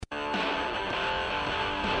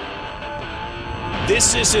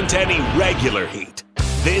This isn't any regular heat.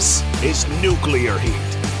 This is nuclear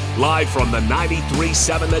heat. Live from the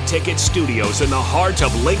 93.7 The Ticket studios in the heart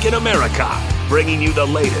of Lincoln, America. Bringing you the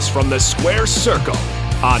latest from the Square Circle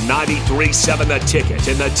on 93.7 The Ticket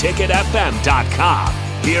and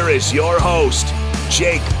theticketfm.com. Here is your host,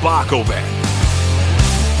 Jake Bakovic.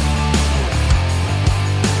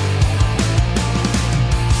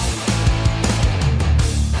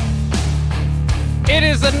 It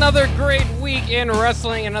is another great week in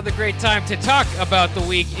wrestling, another great time to talk about the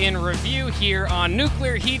week in review here on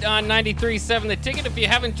Nuclear Heat on 93.7 The Ticket. If you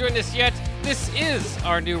haven't joined us yet, this is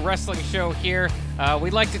our new wrestling show here. We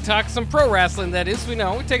like to talk some pro wrestling, that is. We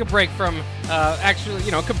take a break from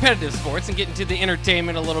competitive sports and get into the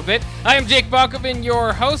entertainment a little bit. I am Jake Bakovic,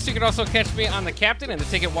 your host. You can also catch me on The Captain and the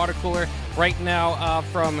Ticket Water Cooler right now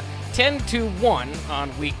from 10 to 1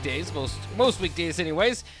 on weekdays, most weekdays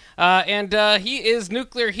anyways. And he is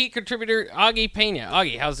Nuclear Heat contributor Augie Pena.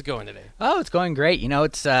 Augie, how's it going today? Oh, it's going great.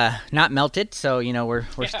 It's not melted, so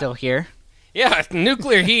we're still here. Yeah,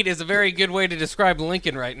 nuclear heat is a very good way to describe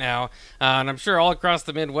Lincoln right now, and I'm sure all across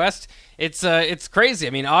the Midwest. It's crazy. I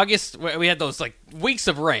mean, August we had those weeks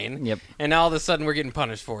of rain, yep, and now all of a sudden we're getting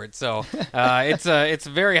punished for it. So it's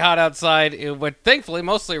very hot outside, but thankfully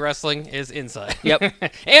mostly wrestling is inside. Yep.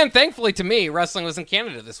 And thankfully to me, wrestling was in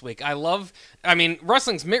Canada this week.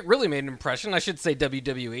 Wrestling's really made an impression. I should say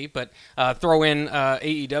WWE, but throw in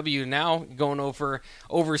AEW now going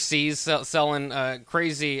overseas, selling a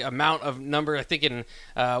crazy amount of number. I think in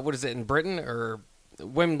in Britain or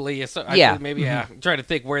Wembley, yeah, maybe. Yeah, I'm trying to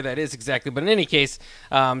think where that is exactly, but in any case,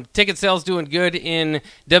 ticket sales doing good in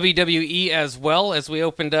WWE as well. As we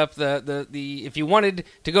opened up the if you wanted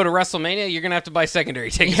to go to WrestleMania, you're gonna have to buy secondary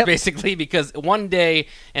tickets, yep, basically, because one day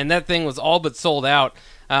and that thing was all but sold out.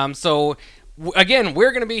 Again,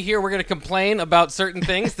 we're going to be here. We're going to complain about certain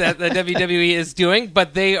things that the WWE is doing,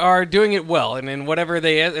 but they are doing it well. And in whatever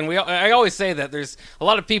I always say that there's a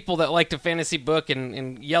lot of people that like to fantasy book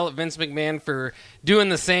and yell at Vince McMahon for doing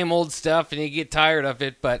the same old stuff, and you get tired of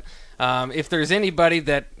it. But if there's anybody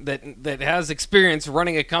that has experience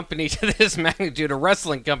running a company to this magnitude, a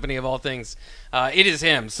wrestling company of all things, it is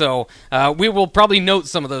him. So we will probably note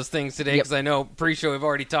some of those things today, because, yep, I know pre-show we've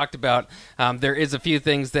already talked about. There is a few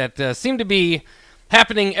things that seem to be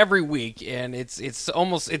happening every week, and it's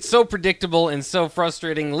so predictable and so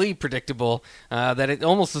frustratingly predictable that it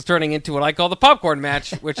almost is turning into what I call the popcorn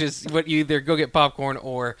match, which is what you either go get popcorn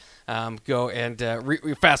or go and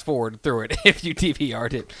fast forward through it if you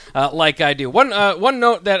DVR'd it like I do. One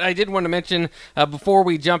note that I did want to mention before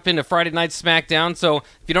we jump into Friday Night Smackdown. So if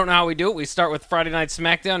you don't know how we do it, we start with Friday Night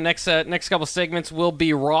Smackdown. Next couple segments will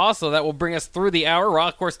be Raw, so that will bring us through the hour. Raw,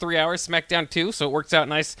 of course, 3 hours. Smackdown 2, so it works out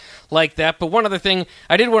nice like that. But one other thing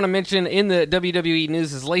I did want to mention in the WWE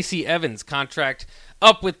news is Lacey Evans' contract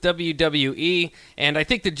up with WWE, and I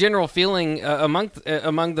think the general feeling among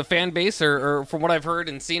the fan base, or from what I've heard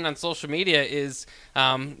and seen on social media, is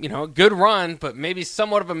a good run, but maybe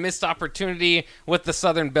somewhat of a missed opportunity with the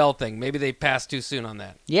Southern Belle thing. Maybe they passed too soon on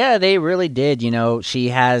that. Yeah, they really did. She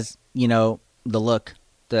has the look,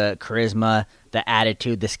 the charisma, the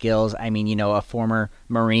attitude, the skills. I mean, a former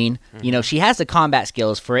Marine. Mm-hmm. She has the combat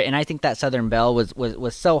skills for it, and I think that Southern Belle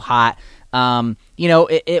was so hot.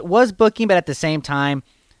 It was booking, but at the same time,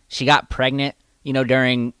 she got pregnant,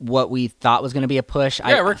 during what we thought was going to be a push.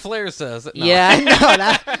 Yeah, Ric Flair says. No. Yeah, no,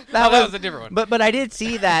 that was a different one. But I did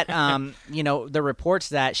see that, the reports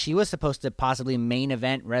that she was supposed to possibly main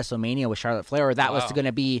event WrestleMania with Charlotte Flair, or that was going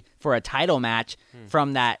to be for a title match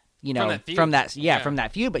from that, from that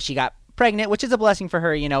feud, but she got pregnant, which is a blessing for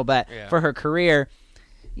her, but for her career,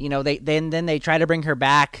 they try to bring her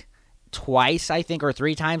back twice, I think, or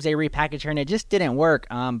 3 times they repackaged her, and it just didn't work.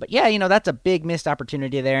 But yeah, that's a big missed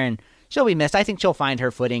opportunity there, and she'll be missed. I think she'll find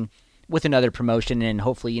her footing with another promotion, and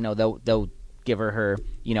hopefully, they'll give her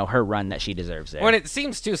her run that she deserves there. When it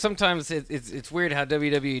seems to, sometimes it's weird how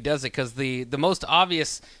WWE does it, because the most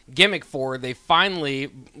obvious gimmick for her, they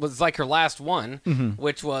finally was like her last one, mm-hmm,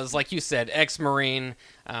 which was, like you said, ex-Marine,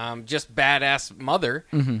 just badass mother.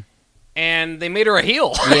 Mm-hmm. And they made her a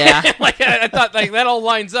heel. Yeah. I thought that all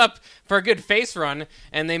lines up for a good face run,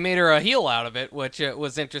 and they made her a heel out of it, which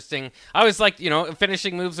was interesting. I always like,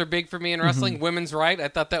 finishing moves are big for me in wrestling. Mm-hmm. Women's right. I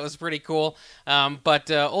thought that was pretty cool.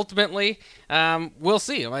 But ultimately, we'll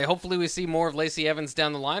see. Hopefully we see more of Lacey Evans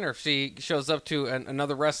down the line, or if she shows up to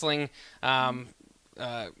another wrestling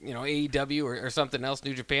AEW or something else,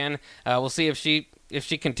 New Japan. We'll see if she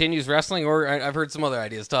continues wrestling, or I've heard some other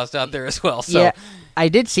ideas tossed out there as well. So. Yeah, I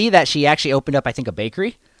did see that she actually opened up, I think, a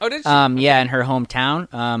bakery. Oh, did she? Yeah, in her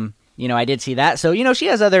hometown. I did see that. So, she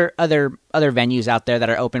has other venues out there that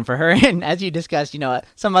are open for her. And as you discussed,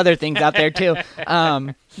 some other things out there too,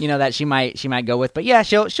 that she might go with. But yeah,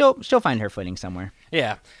 she'll find her footing somewhere.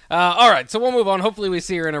 Yeah. All right. So we'll move on. Hopefully we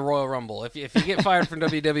see her in a Royal Rumble. If you get fired from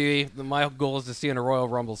WWE, my goal is to see you in a Royal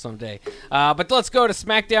Rumble someday. But let's go to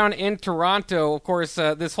SmackDown in Toronto. Of course,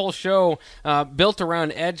 this whole show built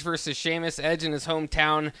around Edge versus Sheamus. Edge in his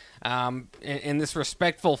hometown, in this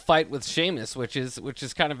respectful fight with Sheamus, which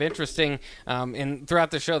is kind of interesting. And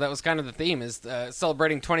throughout the show, that was kind of the theme, is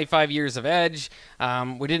celebrating 25 years of Edge.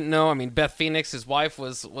 We didn't know. I mean, Beth Phoenix, his wife,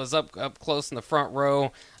 was up close in the front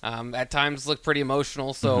row. At times looked pretty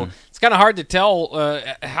emotional, so it's kind of hard to tell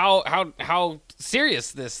how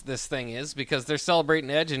serious this thing is, because they're celebrating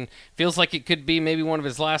Edge and feels like it could be maybe one of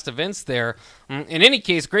his last events there. In any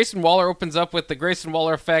case, Grayson Waller opens up with the Grayson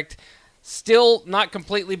Waller effect. Still not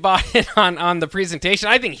completely bought in on the presentation.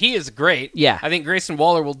 I think he is great. Yeah. I think Grayson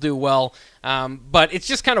Waller will do well. But it's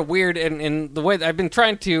just kind of weird, and the way I've been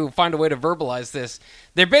trying to find a way to verbalize this.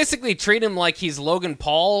 They basically treat him like he's Logan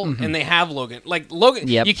Paul, and they have Logan. Like Logan,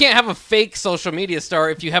 You can't have a fake social media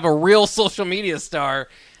star if you have a real social media star.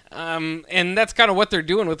 And that's kind of what they're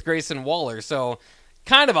doing with Grayson Waller. So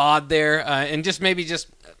kind of odd there, and just maybe just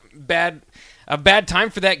a bad time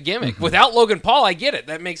for that gimmick. Without Logan Paul, I get it.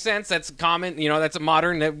 That makes sense. That's common. That's a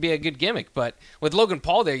modern. That would be a good gimmick. But with Logan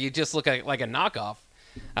Paul there, you just look like a knockoff.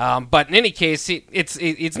 But in any case,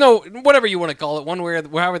 it's no, whatever you want to call it, one way or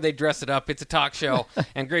however they dress it up, it's a talk show,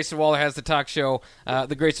 and Grayson Waller has the talk show,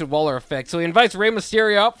 the Grayson Waller effect. So he invites Rey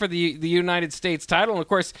Mysterio up for the United States title, and of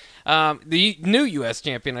course, the new U.S.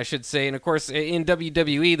 champion, I should say. And of course, in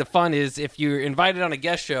WWE, the fun is if you're invited on a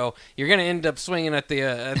guest show, you're going to end up swinging at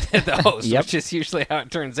the host, which is usually how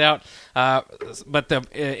it turns out. But the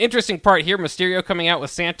interesting part here, Mysterio coming out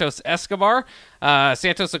with Santos Escobar.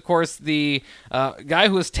 Santos, of course, the guy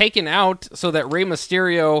who was taken out so that Rey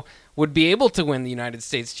Mysterio would be able to win the United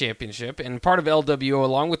States Championship, and part of LWO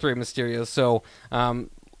along with Rey Mysterio. So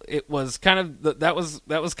it was kind of that was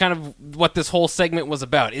kind of what this whole segment was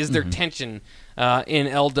about. Is there tension in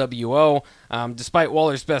LWO? Despite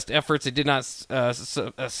Waller's best efforts, it did not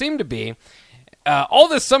seem to be. All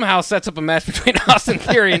this somehow sets up a match between Austin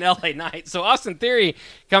Theory and LA Knight. So Austin Theory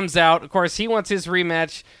comes out. Of course, he wants his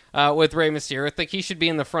rematch with Rey Mysterio. I think he should be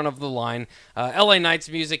in the front of the line. LA Knight's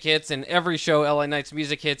music hits, and every show LA Knight's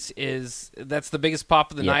music hits that's the biggest pop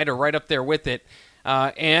of the night, or right up there with it.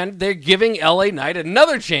 And they're giving LA Knight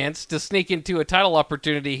another chance to sneak into a title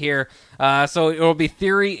opportunity here. So it will be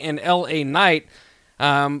Theory and LA Knight.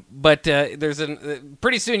 But there's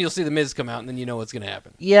pretty soon you'll see the Miz come out, and then you know what's going to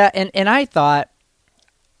happen. Yeah, and I thought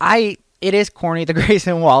it is corny, the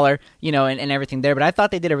Grayson Waller, and everything there, but I thought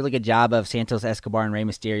they did a really good job of Santos Escobar and Rey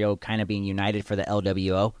Mysterio kind of being united for the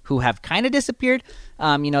LWO, who have kind of disappeared.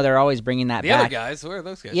 They're always bringing that back. The other guys, where are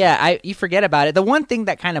those guys? Yeah, you forget about it. The one thing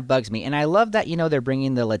that kind of bugs me, and I love that, they're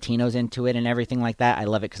bringing the Latinos into it and everything like that. I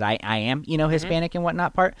love it because I am, Hispanic and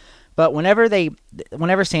whatnot part. But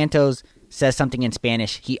whenever Santos says something in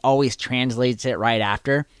Spanish, he always translates it right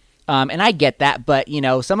after. And I get that, but,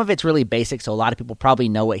 some of it's really basic, so a lot of people probably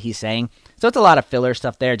know what he's saying. So it's a lot of filler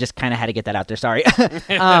stuff there. Just kind of had to get that out there. Sorry.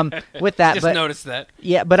 With that. Just noticed that.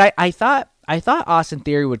 Yeah, but I thought Austin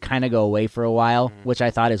Theory would kind of go away for a while, which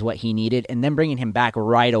I thought is what he needed, and then bringing him back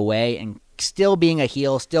right away and still being a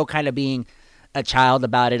heel, still kind of being a child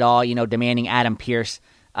about it all, demanding Adam Pearce,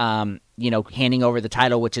 handing over the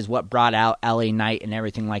title, which is what brought out LA Knight and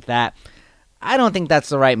everything like that. I don't think that's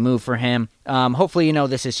the right move for him. Hopefully,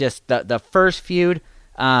 this is just the first feud,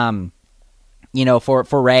 for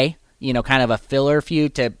Rey, kind of a filler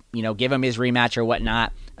feud to, give him his rematch or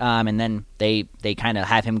whatnot. And then they kind of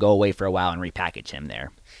have him go away for a while and repackage him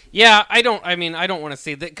there. Yeah, I don't want to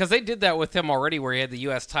see that, because they did that with him already, where he had the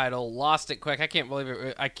U.S. title, lost it quick. I can't believe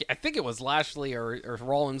it. I think it was Lashley or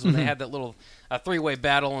Rollins when they had that little three-way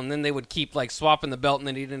battle, and then they would keep swapping the belt, and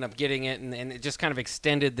then he'd end up getting it, and it just kind of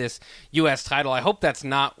extended this U.S. title. I hope that's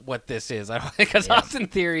not what this is, because Austin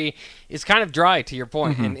Theory is kind of dry, to your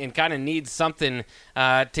point, and kind of needs something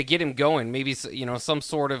to get him going. Maybe some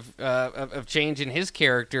sort of change in his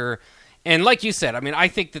character. And like you said, I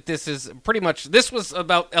think that this is pretty much, this was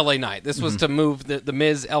about LA Knight. This was to move the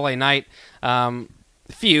Miz LA Knight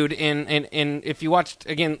feud, and if you watched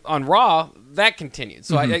again on Raw, that continued.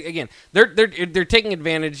 So again, they're taking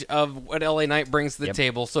advantage of what LA Knight brings to the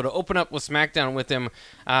table. So to open up with SmackDown with him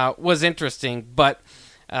was interesting, but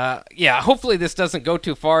hopefully this doesn't go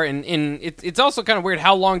too far. And it's also kind of weird.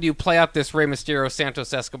 How long do you play out this Rey Mysterio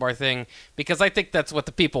Santos Escobar thing? Because I think that's what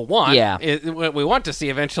the people want. Yeah. What we want to see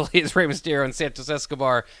eventually is Rey Mysterio and Santos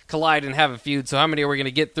Escobar collide and have a feud. So how many are we going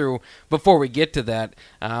to get through before we get to that?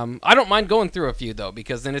 I don't mind going through a feud, though,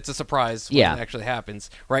 because then it's a surprise when it actually happens.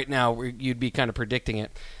 Right now, you'd be kind of predicting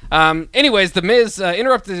it. Anyways, The Miz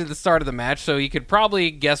interrupted at the start of the match, so you could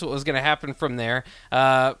probably guess what was going to happen from there.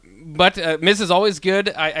 But Miz is always good.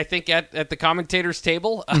 I think at the commentators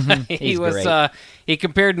table, he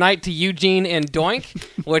compared Knight to Eugene and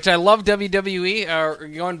Doink, which I love.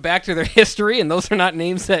 WWE going back to their history, and those are not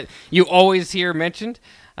names that you always hear mentioned.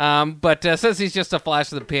 But says he's just a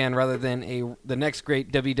flash of the pan rather than the next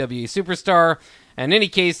great WWE superstar. In any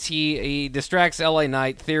case, he distracts LA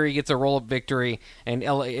Knight. Theory gets a roll-up victory,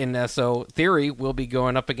 and so Theory will be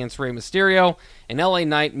going up against Rey Mysterio, and LA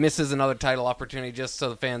Knight misses another title opportunity just so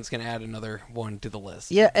the fans can add another one to the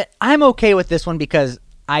list. Yeah, I'm okay with this one because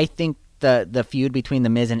I think the feud between The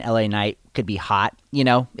Miz and LA Knight could be hot.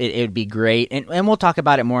 It would be great, and we'll talk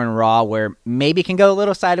about it more in Raw, where maybe it can go a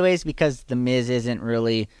little sideways because The Miz isn't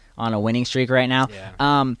really on a winning streak right now.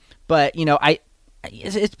 Yeah. But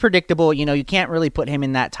it's predictable. You can't really put him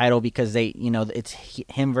in that title because it's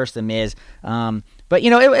him versus The Miz. But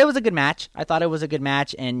it was a good match. I thought it was a good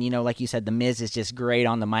match, and like you said, The Miz is just great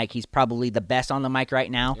on the mic. He's probably the best on the mic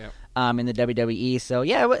right now. Yep. In the WWE. So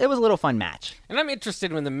yeah, it was a little fun match. And I'm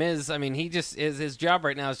interested when The Miz. I mean, his job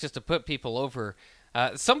right now is just to put people over.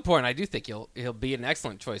 At some point, I do think he'll be an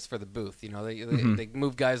excellent choice for the booth. They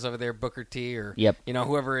move guys over there, Booker T or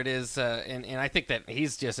whoever it is, and I think that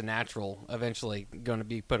he's just a natural eventually going to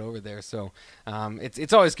be put over there. So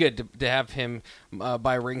it's always good to have him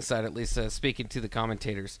by ringside, at least speaking to the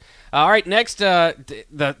commentators. All right, next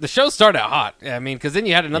the show started out hot. I mean, because then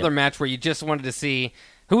you had another match where you just wanted to see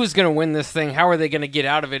who's going to win this thing? How are they going to get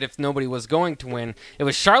out of it if nobody was going to win? It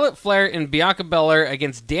was Charlotte Flair and Bianca Belair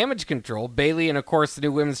against Damage Control, Bayley, and, of course, the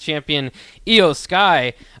new women's champion, Io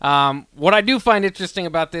Sky. What I do find interesting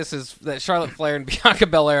about this is that Charlotte Flair and Bianca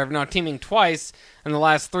Belair have now teaming twice in the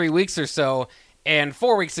last 3 weeks or so. And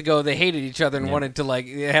 4 weeks ago, they hated each other and wanted to,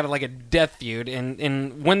 they had a death feud.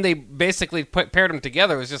 And when they basically paired them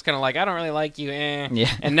together, it was just kind of I don't really like you, Yeah.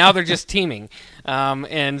 And now they're just teaming.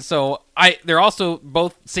 And so they're also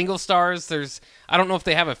both single stars. I don't know if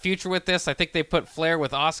they have a future with this. I think they put Flair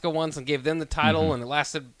with Asuka once and gave them the title, and it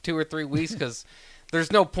lasted 2 or 3 weeks because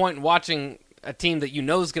there's no point in watching a team that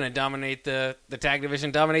is going to dominate the tag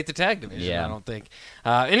division, I don't think.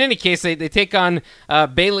 In any case, they take on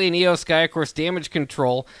Bayley and Io Sky, of course, Damage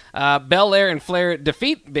Control. Belair and Flair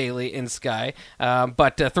defeat Bayley and Sky,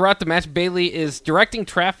 but throughout the match, Bayley is directing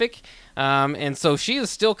traffic, and so she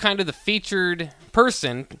is still kind of the featured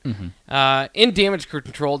person in Damage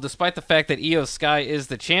Control, despite the fact that Io Sky is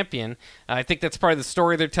the champion. I think that's part of the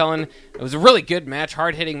story they're telling. It was a really good match,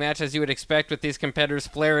 hard-hitting match, as you would expect with these competitors.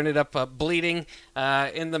 Flair ended up bleeding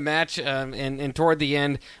in the match and toward the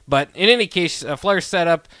end. But in any case, Flair set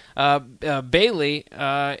up Bayley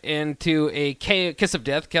into a kiss of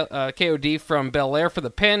death, KOD from Belair for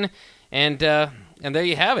the pin, and there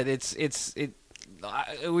you have it.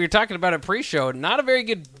 We were talking about it pre-show. Not a very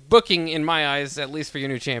good booking in my eyes, at least for your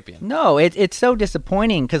new champion. No, it's so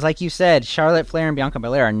disappointing because, like you said, Charlotte Flair and Bianca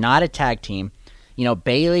Belair are not a tag team.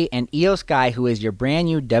 Bayley and Io Sky, who is your brand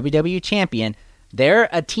new WWE champion, they're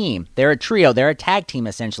a team. They're a trio. They're a tag team,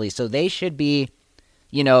 essentially. So they should be,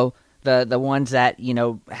 the ones that,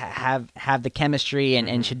 have the chemistry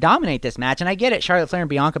and should dominate this match. And I get it. Charlotte Flair and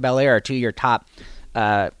Bianca Belair are two of your top,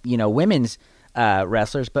 women's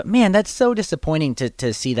wrestlers, but man, that's so disappointing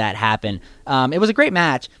to see that happen. It was a great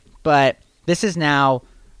match, but this is now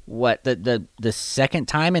the second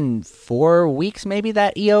time in 4 weeks maybe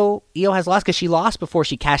that Io has lost, because she lost before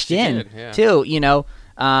she cashed in too.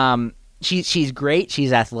 She's great.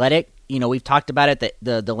 She's athletic. We've talked about it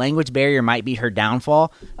that the language barrier might be her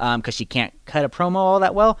downfall because she can't cut a promo all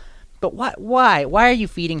that well. But why are you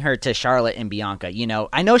feeding her to Charlotte and Bianca?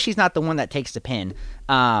 I know she's not the one that takes the pin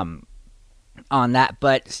on that,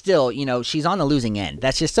 but still, she's on the losing end.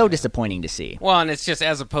 That's just so disappointing to see. Well, and it's just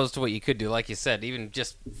as opposed to what you could do, like you said, even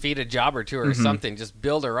just feed a jobber to her or something, just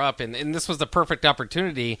build her up. And this was the perfect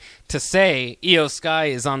opportunity to say Io Sky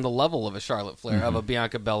is on the level of a Charlotte Flair, of a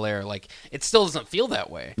Bianca Belair. It still doesn't feel that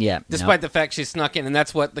way. Yeah. Despite the fact she snuck in, and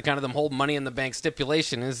that's what the kind of the whole Money in the Bank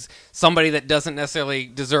stipulation is. Somebody that doesn't necessarily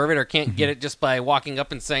deserve it or can't get it just by walking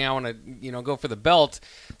up and saying, I want to, go for the belt.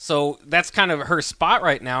 So that's kind of her spot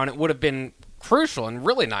right now, and it would have been crucial and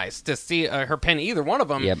really nice to see her pin either one of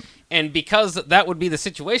them. Yep. And because that would be the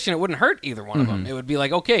situation, it wouldn't hurt either one of them. It would be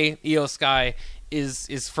like, okay, Io Sky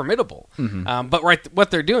is formidable. But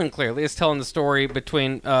what they're doing clearly is telling the story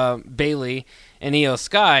between Bayley and Io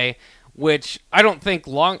Sky, which I don't think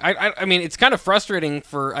I mean, it's kind of frustrating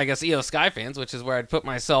for, I guess, Io Sky fans, which is where I'd put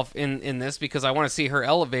myself in this, because I want to see her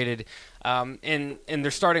elevated. And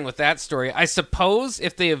they're starting with that story. I suppose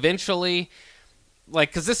if they eventually, like,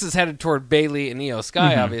 because this is headed toward Bayley and Io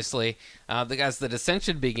Sky, obviously, as the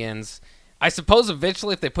dissension begins. I suppose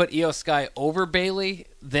eventually if they put Io Sky over Bayley,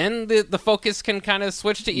 then the focus can kind of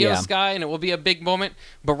switch to Io Sky, and it will be a big moment.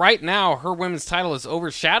 But right now, her women's title is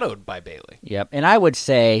overshadowed by Bayley. Yep, and I would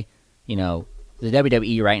say, the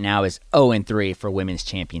WWE right now is 0-3 for women's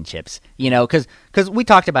championships. Because we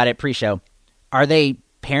talked about it pre-show. Are they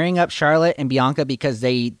pairing up Charlotte and Bianca because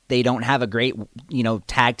they don't have a great,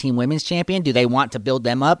 tag team women's champion? Do they want to build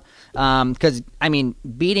them up? Because,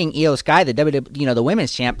 beating Io Sky, the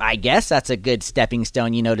women's champ, I guess that's a good stepping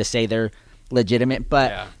stone, to say they're legitimate.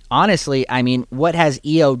 But honestly, what has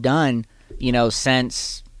Io done,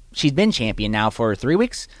 since she's been champion now for 3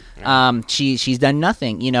 weeks? She's done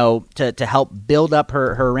nothing, to help build up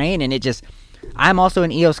her reign. And I'm also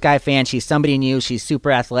an Io Sky fan. She's somebody new. She's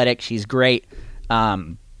super athletic. She's great.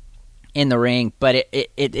 In the ring, but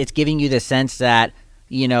it's giving you the sense that,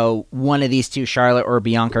 one of these two, Charlotte or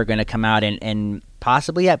Bianca, are going to come out and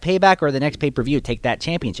possibly at Payback or the next pay-per-view take that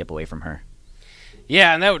championship away from her.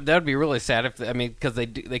 Yeah, and that would be really sad because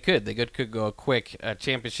they could go a quick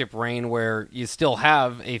championship reign where you still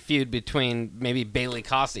have a feud between maybe Bayley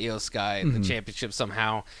cost Io Sky the championship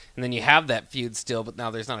somehow, and then you have that feud still, but now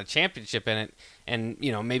there's not a championship in it, and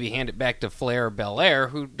maybe hand it back to Flair or Belair,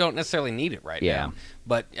 who don't necessarily need it right now.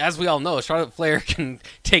 But as we all know, Charlotte Flair can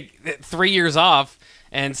take 3 years off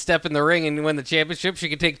and step in the ring and win the championship. She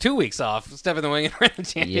could take 2 weeks off, step in the ring and win the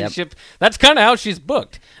championship. That's kind of how she's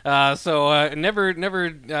booked. So never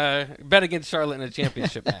bet against Charlotte in a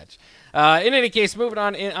championship match. In any case, moving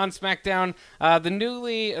on SmackDown, the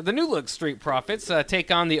New Look Street Profits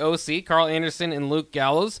take on the OC, Carl Anderson and Luke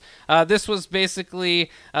Gallows. This was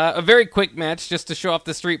basically a very quick match just to show off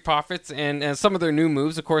the Street Profits and some of their new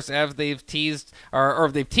moves. Of course, as they've teased or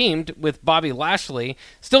they've teamed with Bobby Lashley.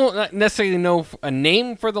 Still not necessarily know a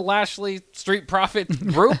name for the Lashley Street Profit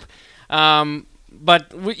group.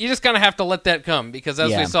 But you just kind of have to let that come, because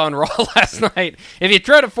as we saw in Raw last night, if you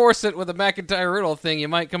try to force it with a McIntyre Riddle thing, you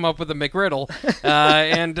might come up with a McRiddle.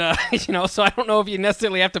 So I don't know if you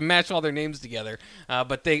necessarily have to match all their names together.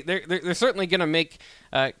 But they're certainly going to make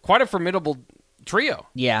quite a formidable trio.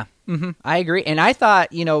 Yeah, I agree. And I thought,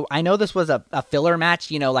 I know this was a filler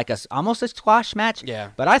match, like almost a squash match. Yeah.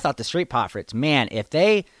 But I thought the Street Profits, man, if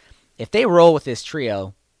they roll with this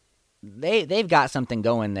trio, they've got something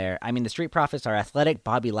going there. The Street Profits are athletic.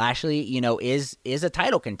 Bobby Lashley, is a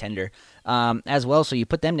title contender as well. So you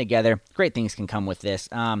put them together, great things can come with this.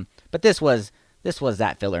 But this was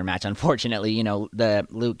that filler match, unfortunately. The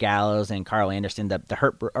Luke Gallows and Carl Anderson, the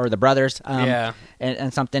Hurt or the brothers, and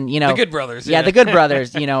something. The Good Brothers. Yeah, the Good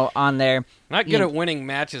Brothers. On there. Not good at winning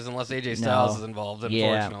matches unless AJ Styles is involved.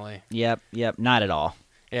 Unfortunately. Yep. Not at all.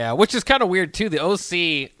 Yeah, which is kind of weird too. The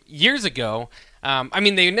OC years ago.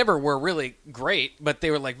 They never were really great, but they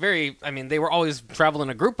were they were always traveling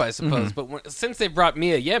a group, I suppose. But since they brought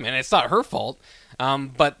Mia Yim, and it's not her fault,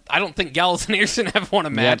 but I don't think Gallows and Anderson have won a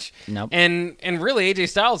match. Yep. Nope. And really, AJ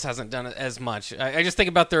Styles hasn't done it as much. I just think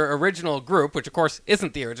about their original group, which of course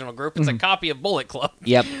isn't the original group. It's a copy of Bullet Club.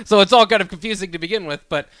 Yep. So it's all kind of confusing to begin with,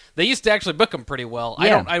 but they used to actually book them pretty well.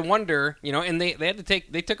 Yeah. I wonder, and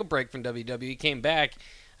they took a break from WWE, came back.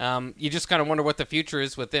 You just kind of wonder what the future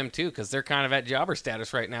is with them, too, because they're kind of at jobber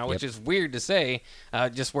status right now, which is weird to say,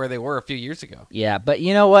 just where they were a few years ago. Yeah, but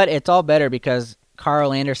you know what? It's all better because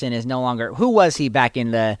Carl Anderson is no longer... Who was he back in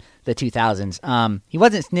the 2000s? He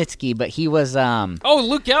wasn't Snitsky, but he was...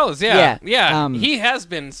 Luke Gallows, yeah. He has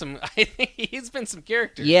been some... I think he's been some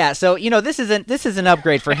characters. Yeah, so, this is an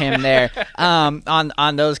upgrade for him there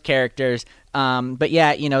on those characters. But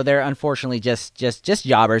yeah, they're unfortunately just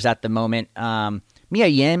jobbers at the moment. Mia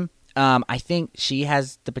Yim, I think she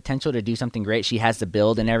has the potential to do something great. She has the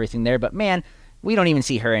build and everything there, but man, we don't even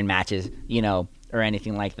see her in matches, or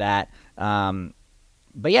anything like that.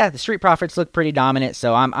 But yeah, the Street Profits look pretty dominant,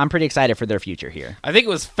 so I'm pretty excited for their future here. I think it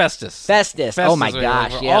was Festus. Oh my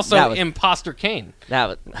gosh! Yeah, also, Imposter Kane.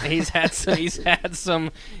 He's had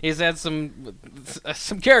some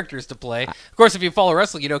characters to play. Of course, if you follow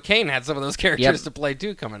wrestling, Kane had some of those characters to play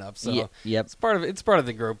too coming up. So yep. it's part of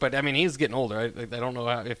the group. But he's getting older. I don't know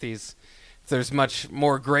if he's there's much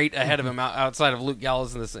more great ahead of him outside of Luke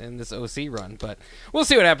Gallows in this OC run. But we'll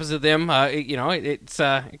see what happens with them.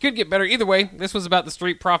 It could get better. Either way, this was about the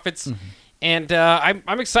Street Profits, and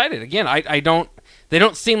I'm excited. Again, they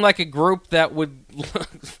don't seem like a group that would,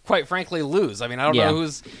 quite frankly, lose. I mean, I don't know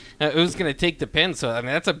who's going to take the pin. So, I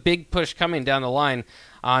mean, that's a big push coming down the line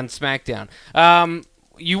on SmackDown.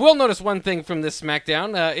 You will notice one thing from this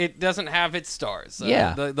SmackDown. It doesn't have its stars.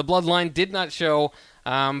 The Bloodline did not show.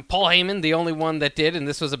 Paul Heyman, the only one that did, and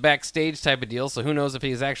this was a backstage type of deal, so who knows if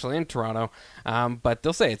he's actually in Toronto, but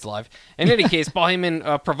they'll say it's live. In any case, Paul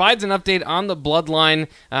Heyman provides an update on the Bloodline.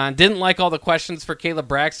 Didn't like all the questions for Kayla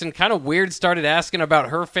Braxton. Kind of weird, started asking about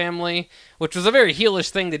her family, which was a very heelish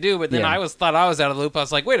thing to do, but then I thought I was out of the loop. I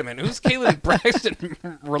was like, wait a minute, who's Kayla Braxton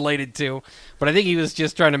related to? But I think he was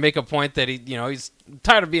just trying to make a point that he's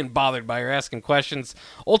tired of being bothered by her asking questions.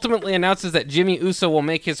 Ultimately announces that Jimmy Uso will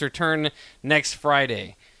make his return next Friday.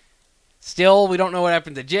 Still, we don't know what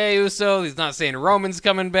happened to Jey Uso. He's not saying Roman's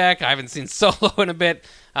coming back. I haven't seen Solo in a bit.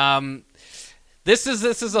 This is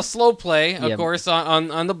a slow play, of course,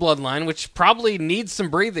 on the Bloodline, which probably needs some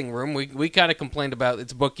breathing room. We kind of complained about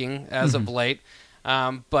its booking as of late.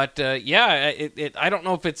 I don't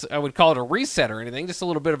know if I would call it a reset or anything, just a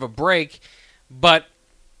little bit of a break. But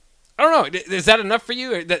I don't know. Is that enough for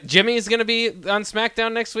you? That Jimmy is going to be on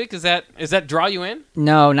SmackDown next week? Is that draw you in?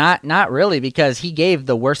 No, not really, because he gave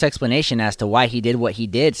the worst explanation as to why he did what he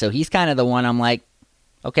did. So he's kind of the one I'm like,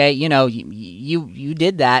 okay, you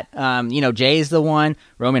did that. Jay's the one.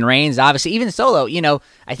 Roman Reigns, obviously. Even Solo,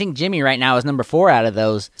 I think Jimmy right now is number 4 out of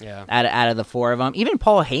those. Yeah. Out of the 4 of them. Even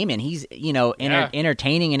Paul Heyman, he's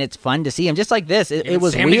entertaining, and it's fun to see him. Just like this, it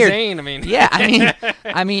was Sami weird. Zayn, I mean, yeah,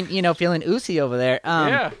 I mean, feeling Uzi over there.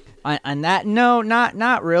 On that, no,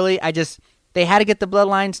 not really. They had to get the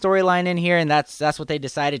Bloodline storyline in here, and that's what they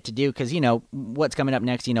decided to do, because what's coming up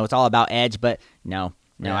next. It's all about Edge, but no.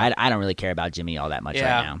 I don't really care about Jimmy all that much right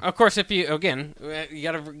now. Of course, if you got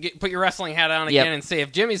to put your wrestling hat on again and say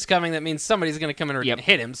if Jimmy's coming, that means somebody's going to come in and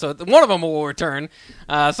hit him. So one of them will return.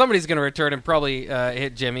 Somebody's going to return and probably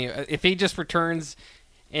hit Jimmy. If he just returns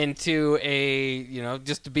into a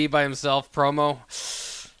just to be by himself promo.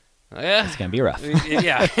 Yeah, it's gonna be rough.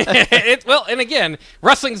 Yeah, and again,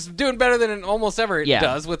 wrestling's doing better than it almost ever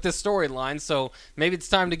does with this storyline. So maybe it's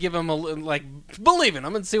time to give them believe in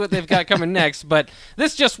them and see what they've got coming next. But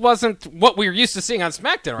this just wasn't what we were used to seeing on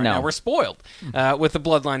SmackDown right now. We're spoiled with the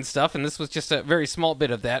Bloodline stuff, and this was just a very small bit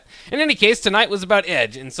of that. In any case, tonight was about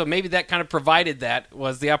Edge, and so maybe that kind of provided that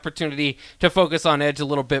was the opportunity to focus on Edge a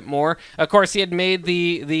little bit more. Of course, he had made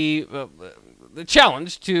the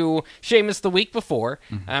challenge to Sheamus the week before,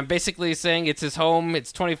 basically saying it's his home,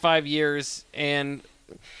 it's 25 years, and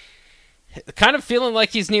kind of feeling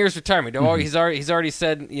like he's near his retirement. He's already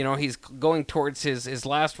said he's going towards his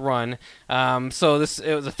last run. So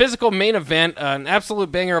it was a physical main event, an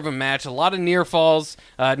absolute banger of a match, a lot of near falls,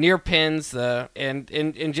 near pins,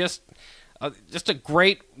 and just a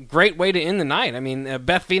great way to end the night. I mean,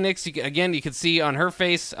 Beth Phoenix, you could see on her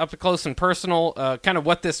face, up close and personal, kind of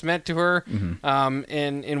what this meant to her,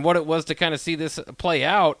 and what it was to kind of see this play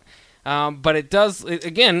out. But it does,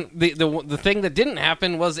 again, the thing that didn't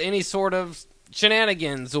happen was any sort of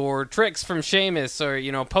shenanigans or tricks from Sheamus or,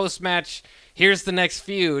 post-match, here's the next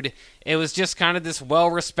feud. It was just kind of this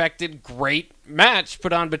well-respected, great match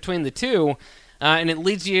put on between the two. And it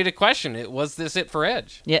leads you to question it. Was this it for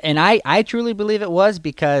Edge? Yeah, and I truly believe it was,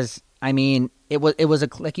 because I mean it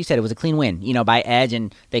was like you said, it was a clean win, by Edge,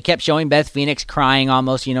 and they kept showing Beth Phoenix crying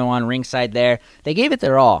almost, on ringside there. They gave it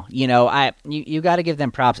their all. You got to give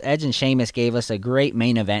them props. Edge and Sheamus gave us a great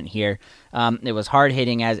main event here. It was hard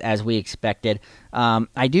hitting as we expected.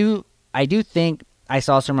 I do think I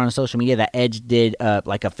saw somewhere on social media that Edge did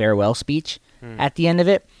like a farewell speech at the end of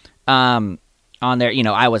it. On there,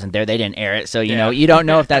 I wasn't there. They didn't air it, so you don't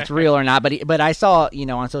know if that's real or not. But I saw,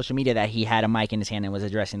 on social media that he had a mic in his hand and was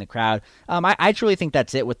addressing the crowd. I truly think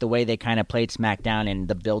that's it with the way they kind of played SmackDown and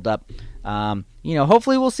the build up.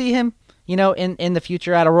 Hopefully we'll see him, in the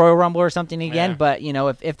future at a Royal Rumble or something again. Yeah. But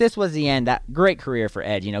if this was the end, that great career for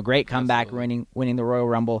Edge. Great comeback, winning the Royal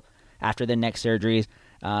Rumble after the neck surgeries.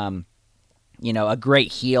 A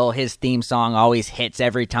great heel. His theme song always hits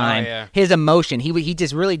every time. Oh, yeah. His emotion. He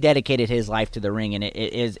just really dedicated his life to the ring, and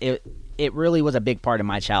it really was a big part of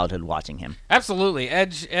my childhood watching him. Absolutely.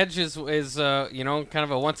 Edge is kind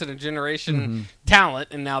of a once in a generation talent,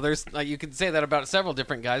 and now there's you could say that about several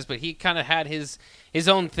different guys, but he kind of had his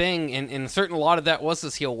own thing, and a lot of that was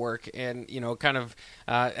his heel work, and kind of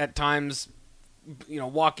at times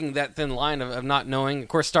walking that thin line of not knowing. Of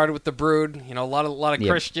course, started with the Brood. A lot of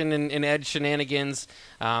Christian and Edge shenanigans.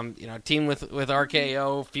 Team with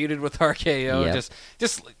RKO, feuded with RKO,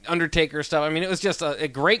 just Undertaker stuff. I mean, it was just a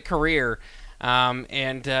great career.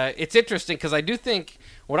 And it's interesting because I do think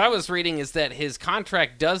what I was reading is that his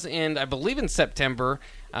contract does end, I believe, in September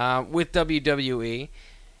with WWE.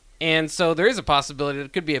 And so there is a possibility that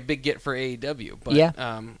it could be a big get for AEW. But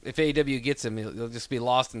if AEW gets him, he'll just be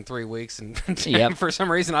lost in 3 weeks. And for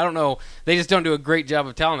some reason, I don't know, they just don't do a great job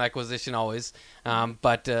of talent acquisition always.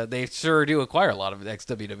 But they sure do acquire a lot of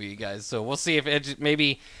ex-WWE guys. So we'll see if Edge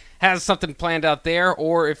maybe has something planned out there,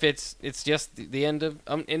 or if it's just the end of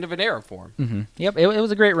an era for him. Mm-hmm. Yep, it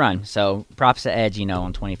was a great run. So props to Edge,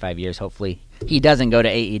 in 25 years. Hopefully he doesn't go to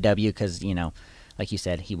AEW because, like you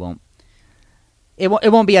said, he won't. It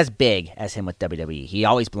won't be as big as him with WWE. He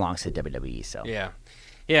always belongs to WWE. So yeah.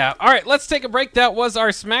 All right, let's take a break. That was our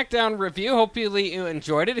SmackDown review. Hopefully you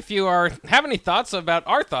enjoyed it. If you have any thoughts about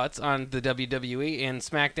our thoughts on the WWE and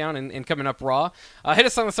SmackDown and coming up Raw, hit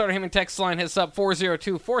us on the Starter Heyman text line. Hit us up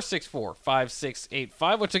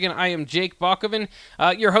 402-464-5685. Once again, I am Jake Bakoven,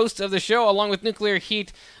 your host of the show, along with Nuclear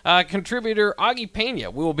Heat contributor Augie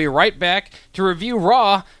Pena. We will be right back to review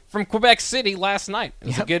Raw from Quebec City last night.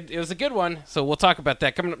 It was a good one, so we'll talk about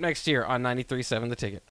that coming up next year on 93.7 The Ticket.